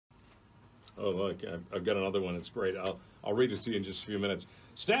Oh, look, I've got another one. It's great. I'll read it to you in just a few minutes.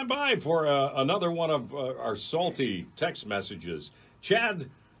 Stand by for another one of our salty text messages. Chad,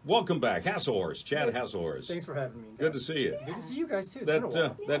 welcome back. Hasselhorst, Chad Hasselhorst. Thanks for having me. Good to see you. Good to see you guys too. It's That been a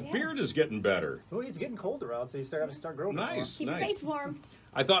while. that beard is getting better. Well, it's getting colder out, so you got to start growing. Nice, Keep nice. your face warm.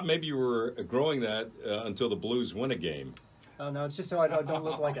 I thought maybe you were growing that until the Blues win a game. Oh no, it's just so I don't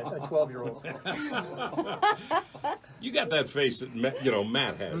look like a 12-year-old. You got that face that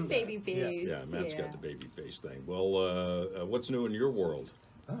Matt has. Baby face. Yeah, Matt's got the baby face thing. Well, what's new in your world?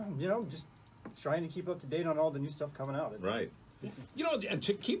 Just trying to keep up to date on all the new stuff coming out. Right. You know, and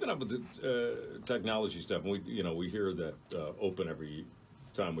keeping up with the technology stuff, and we hear that open every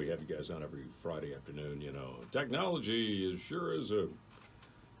time we have you guys on every Friday afternoon. Technology is sure is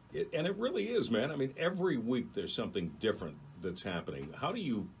and it really is, man. I mean, every week there's something different that's happening. How do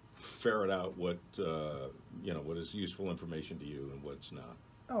you ferret out what is useful information to you and what's not?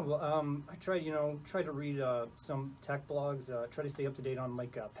 Oh well, I try to read some tech blogs. Try to stay up to date on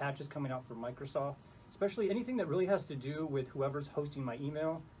patches coming out for Microsoft, especially anything that really has to do with whoever's hosting my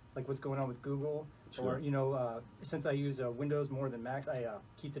email, like what's going on with Google. Sure. Or since I use Windows more than Macs, I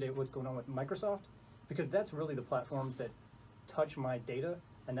keep to date with what's going on with Microsoft, because that's really the platforms that touch my data,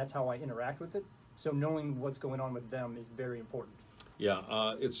 and that's how I interact with it. So knowing what's going on with them is very important.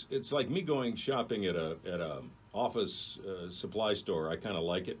 Yeah, it's like me going shopping at a office supply store. I kind of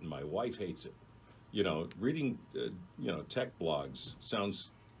like it, and my wife hates it. Reading tech blogs sounds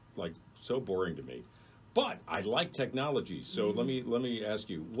like so boring to me. But I like technology, so let me ask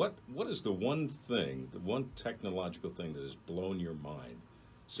you, what is the one technological thing that has blown your mind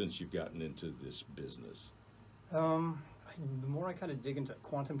since you've gotten into this business? The more I kind of dig into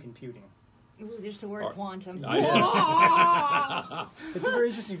quantum computing. Ooh, there's the word quantum. It's a very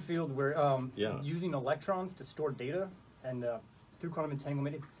interesting field where Yeah. using electrons to store data and through quantum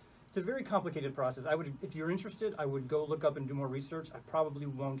entanglement, it's a very complicated process. If you're interested, I would go look up and do more research. I probably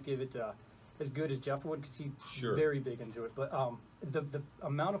won't give it as good as Jeff would, because he's very big into it. But the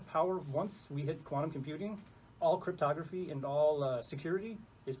amount of power, once we hit quantum computing, all cryptography and all security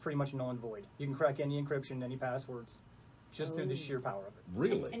is pretty much null and void. You can crack any encryption, any passwords, just through the sheer power of it.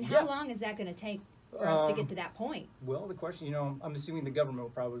 Really? And how long is that going to take for us to get to that point? Well, the question, I'm assuming the government will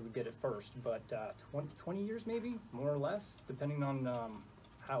probably get it first, but 20 years maybe, more or less, depending on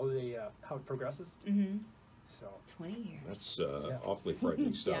how it progresses. Mm-hmm. So 20 years. That's awfully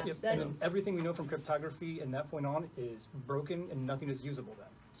frightening stuff. Yeah. And everything we know from cryptography and that point on is broken, and nothing is usable then.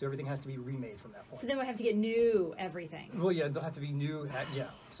 So everything has to be remade from that point. So then we have to get new everything. Well, yeah, they'll have to be new.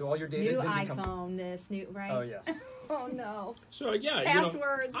 So all your data. New then iPhone, this new, right? Oh yes. Oh no. So yeah,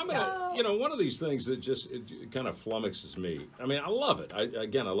 Passwords. I'm gonna, one of these things that just it kind of flummoxes me. I mean, I love it. I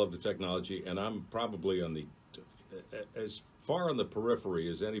love the technology, and I'm probably on as far on the periphery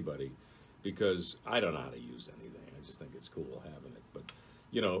as anybody, because I don't know how to use anything. I just think it's cool having it. But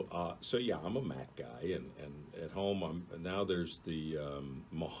so yeah, I'm a Mac guy, and at home now there's the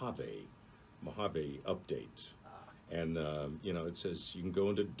Mojave update. And, it says you can go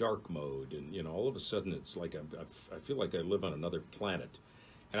into dark mode, and, all of a sudden it's like I feel like I live on another planet.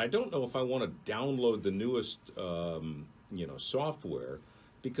 And I don't know if I want to download the newest, software,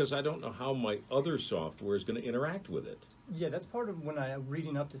 because I don't know how my other software is going to interact with it. Yeah, that's part of when I'm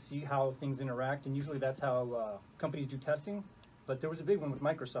reading up to see how things interact, and usually that's how companies do testing. But there was a big one with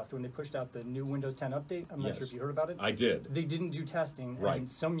Microsoft when they pushed out the new Windows 10 update. I'm not sure if you heard about it. I did. They didn't do testing, and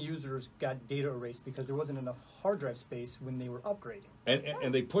some users got data erased because there wasn't enough hard drive space when they were upgrading.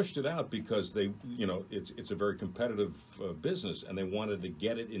 And they pushed it out because it's a very competitive business, and they wanted to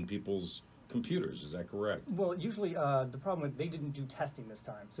get it in people's computers. Is that correct? Well, usually the problem with they didn't do testing this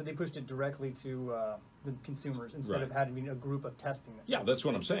time, so they pushed it directly to the consumers instead of having a group of testing it. Yeah, that's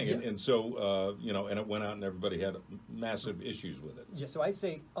what I'm saying. Yeah. And so and it went out, and everybody had massive issues with it. Yeah, so I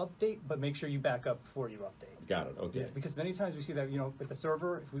say update, but make sure you back up before you update. Got it. Okay. Yeah, because many times we see that with the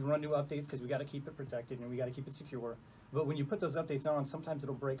server, if we run new updates, because we got to keep it protected and we got to keep it secure. But when you put those updates on, sometimes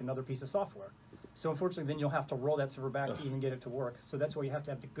it'll break another piece of software. So unfortunately, then you'll have to roll that server back to even get it to work. So that's why you have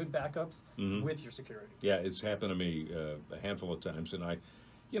to have the good backups with your security. Yeah, it's happened to me a handful of times, and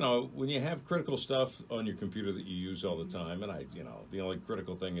when you have critical stuff on your computer that you use all the time, and the only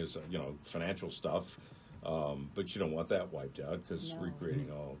critical thing is financial stuff, but you don't want that wiped out, because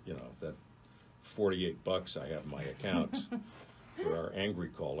recreating all that $48 I have in my account for our angry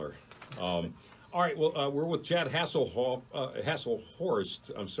caller. All right, well, we're with Chad Hasselhorst.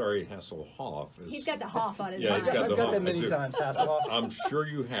 I'm sorry, Hasselhoff. He's got the Hoff on his mind. I've got that many times, Hasselhoff. I'm sure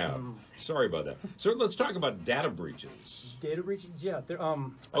you have. Sorry about that. So let's talk about data breaches. Data breaches, yeah.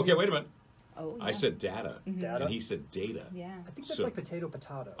 Okay, wait a minute. Oh, yeah. I said data, Data? and he said data. Yeah. I think that's So- like potato.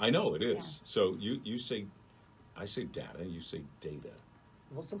 I know it is. Yeah. So you say, I say data, you say data.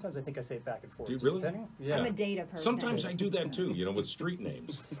 Well, sometimes I think I say it back and forth. Do you just really? depending. Yeah. I'm a data person. Sometimes I do that too, you know, with street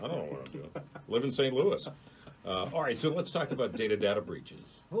names. I don't know what I'm doing. Live in St. Louis. All right, so let's talk about data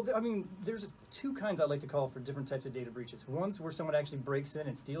breaches. Well, I mean, there's two kinds I like to call for different types of data breaches. One's where someone actually breaks in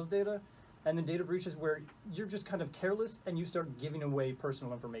and steals data, and then data breaches where you're just kind of careless and you start giving away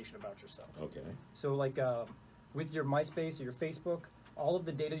personal information about yourself. Okay. So like with your MySpace or your Facebook, all of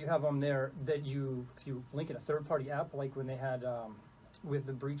the data you have on there that if you link in a third-party app, like when they had with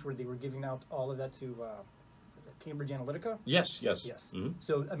the breach where they were giving out all of that to was it Cambridge Analytica. Yes. Yes. Mhm.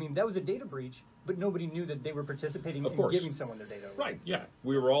 So I mean that was a data breach, but nobody knew that they were participating Of in course. giving someone their data. Right, yeah.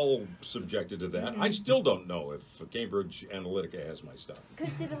 We were all subjected to that. I still don't know if Cambridge Analytica has my stuff.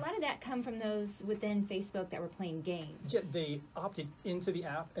 Because did a lot of that come from those within Facebook that were playing games? Yeah, they opted into the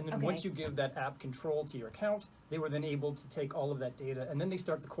app, and then Okay. once you give that app control to your account, they were then able to take all of that data, and then they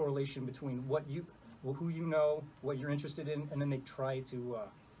start the correlation between who you know, what you're interested in, and then they try to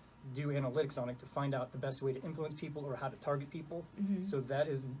do analytics on it to find out the best way to influence people or how to target people. So that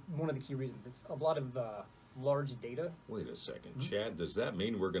is one of the key reasons. It's a lot of large data. Wait a second, Chad, does that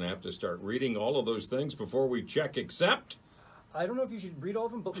mean we're going to have to start reading all of those things before we check accept? I don't know if you should read all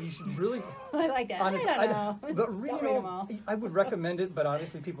of them, but you should really. I like that. Honest- I don't know. But Don't reading read them all, all. I would recommend it, but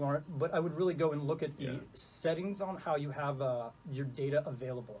obviously people aren't. But I would really go and look at the Yeah. settings on how you have your data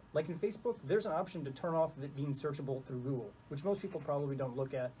available. Like in Facebook, there's an option to turn off it being searchable through Google, which most people probably don't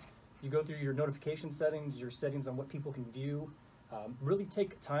look at. You go through your notification settings, your settings on what people can view. Really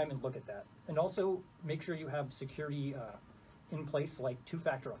take time and look at that. And also make sure you have security in place, like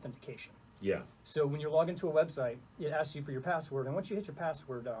two-factor authentication. Yeah. So when you log into a website, it asks you for your password, and once you hit your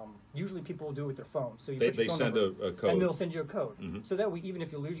password, usually people will do it with their phone. So you put your They phone send number, a code. and they'll send you a code. So that way, even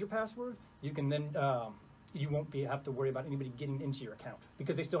if you lose your password, you can then you won't have to worry about anybody getting into your account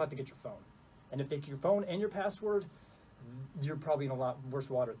because they still have to get your phone. And if they get your phone and your password, you're probably in a lot worse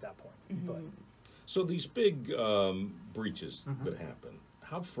water at that point. But So these big breaches that happen,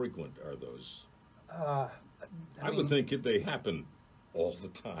 how frequent are those? I would think they happen all the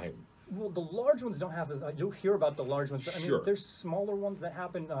time. well, the large ones don't have as you'll hear about the large ones, but I mean, Sure. there's smaller ones that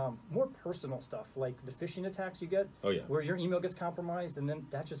happen, more personal stuff, like the phishing attacks you get, Oh, yeah. where your email gets compromised, and then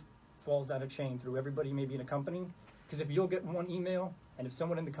that just falls down a chain through everybody maybe in a company. Because if you'll get one email, and if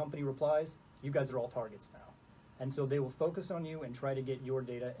someone in the company replies, you guys are all targets now. And so they will focus on you and try to get your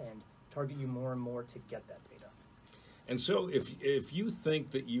data and target you more and more to get that data. And so if you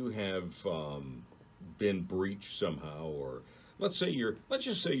think that you have been breached somehow, or let's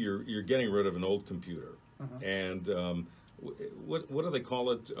just say you're getting rid of an old computer, and what do they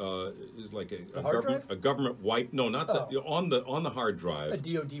call it? Is like The hard drive? a government wipe? No, not Oh. on the hard drive. A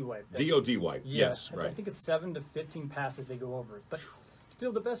DoD wipe. DoD wipe. Yeah, Yes, it's- I right. think it's 7 to 15 passes they go over it. But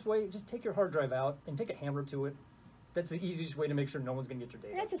still, the best way, just take your hard drive out and take a hammer to it. That's the easiest way to make sure no one's going to get your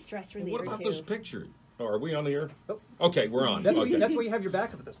data. That's a stress What reliever about too. those pictures? Oh, are we on the air? Oh. Okay, we're on. That's, okay. that's why you have your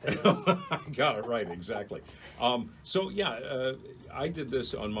backup at this page. I got it right, exactly. So yeah, I did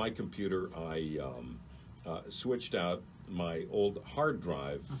this on my computer. I switched out my old hard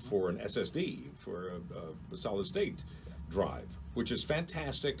drive for an SSD, for a solid state drive, which is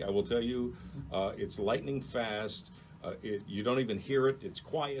fantastic. I will tell you, it's lightning fast. You don't even hear it. It's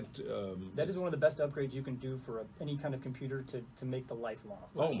quiet. That is one of the best upgrades you can do for any kind of computer to make the life long.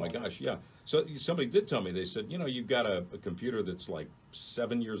 Oh my gosh, yeah. So somebody did tell me, they said, you've got a computer that's like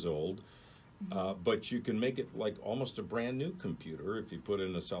 7 years old, but you can make it like almost a brand new computer if you put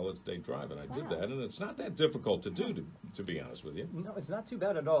in a solid state drive. And I did Wow. that, and it's not that difficult to do, to be honest with you. No, it's not too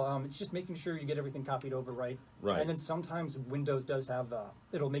bad at all. It's just making sure you get everything copied over right. Right. And then sometimes Windows does have,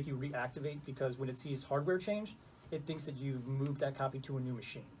 it'll make you reactivate because when it sees hardware change, it thinks that you've moved that copy to a new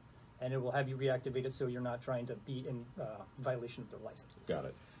machine. And it will have you reactivate it so you're not trying to be in violation of their licenses. Got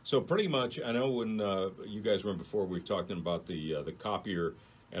it. So pretty much, I know when you guys were in before, we were talking about the copier,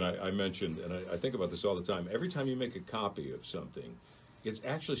 and I mentioned, and I think about this all the time, every time you make a copy of something, it's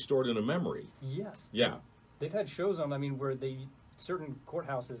actually stored in a memory. Yes. Yeah. They've had shows on, where certain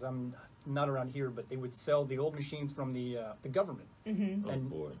courthouses, not around here, but they would sell the old machines from the government. Mm-hmm. Oh, And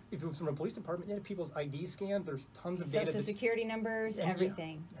boy. if it was from a police department, you had people's ID scanned. There's tons of data. Social security numbers, And, yeah,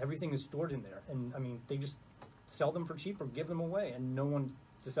 everything. everything is stored in there. And they just sell them for cheap or give them away. And no one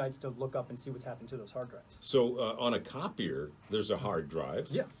decides to look up and see what's happened to those hard drives. So on a copier, there's a hard drive.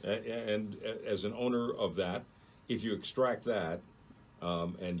 Yeah. And as an owner of that, if you extract that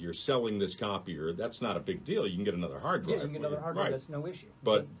and you're selling this copier, that's not a big deal. You can get another hard drive. Yeah, you can get for another hard drive. Right. That's no issue.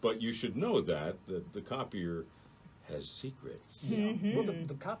 But you should know that the copier has secrets. Well,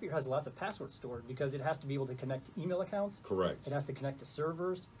 the copier has lots of passwords stored because it has to be able to connect to email accounts. Correct. It has to connect to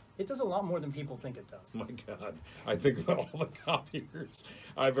servers. It does a lot more than people think it does. My God, I think about all the copiers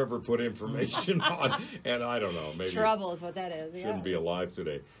I've ever put information on, and I don't know, maybe Trouble is what that is. shouldn't be alive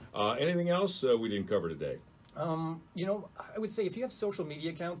today. Anything else we didn't cover today? You know, I would say if you have social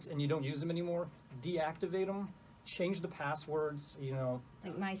media accounts and you don't use them anymore, deactivate them, change the passwords, you know.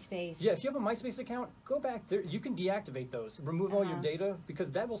 Like MySpace. Yeah, if you have a MySpace account, go back there. You can deactivate those, remove all your data,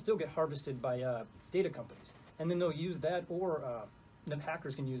 because that will still get harvested by data companies. And then they'll use that, or the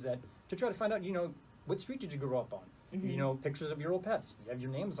hackers can use that to try to find out, you know, what street did you grow up on? You know, pictures of your old pets. You have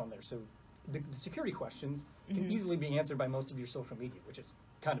your names on there. So the security questions can easily be answered by most of your social media, which is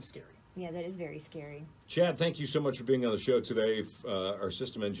kind of scary. Yeah, that is very scary. Chad, thank you so much for being on the show today. Our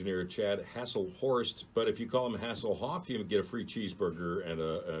system engineer, Chad Hasselhorst. But if you call him Hasselhoff, you get a free cheeseburger and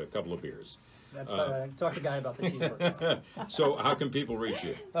a couple of beers. That's talk to Guy about the cheeseburger. So how can people reach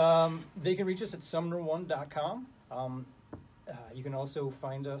you? They can reach us at SumnerOne.com. You can also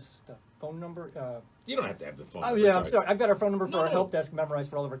find us, the phone number. You don't have to have the phone Oh, number. yeah, I'm sorry. I've got our phone number for our No. help desk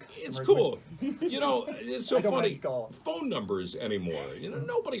memorized for all of our customers. It's cool. You know, it's so I don't funny. like to call. Phone numbers anymore. You know,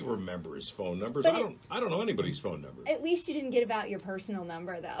 nobody remembers phone numbers. But I don't know anybody's phone number. At least you didn't get about your personal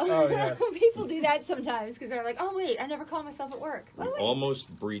number, though. Oh, yes. People do that sometimes because they're like, oh, wait, I never call myself at work. We Oh, wait. almost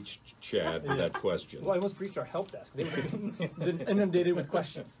breached Chad with that question. Well, I almost breached our help desk. They were been inundated with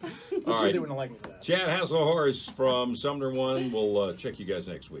questions. I'm All sure right. they wouldn't like me for that. Chad Hasselhorst from SumnerOne. We'll check you guys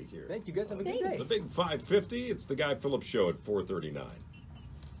next week here. Thank you guys. Have a good day. The Big 550. It's the Guy Phillips Show at 4:39.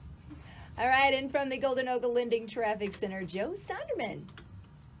 All right, and from the Golden Ogle Lending Traffic Center, Joe Sonderman.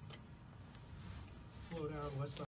 Slow down, westbound.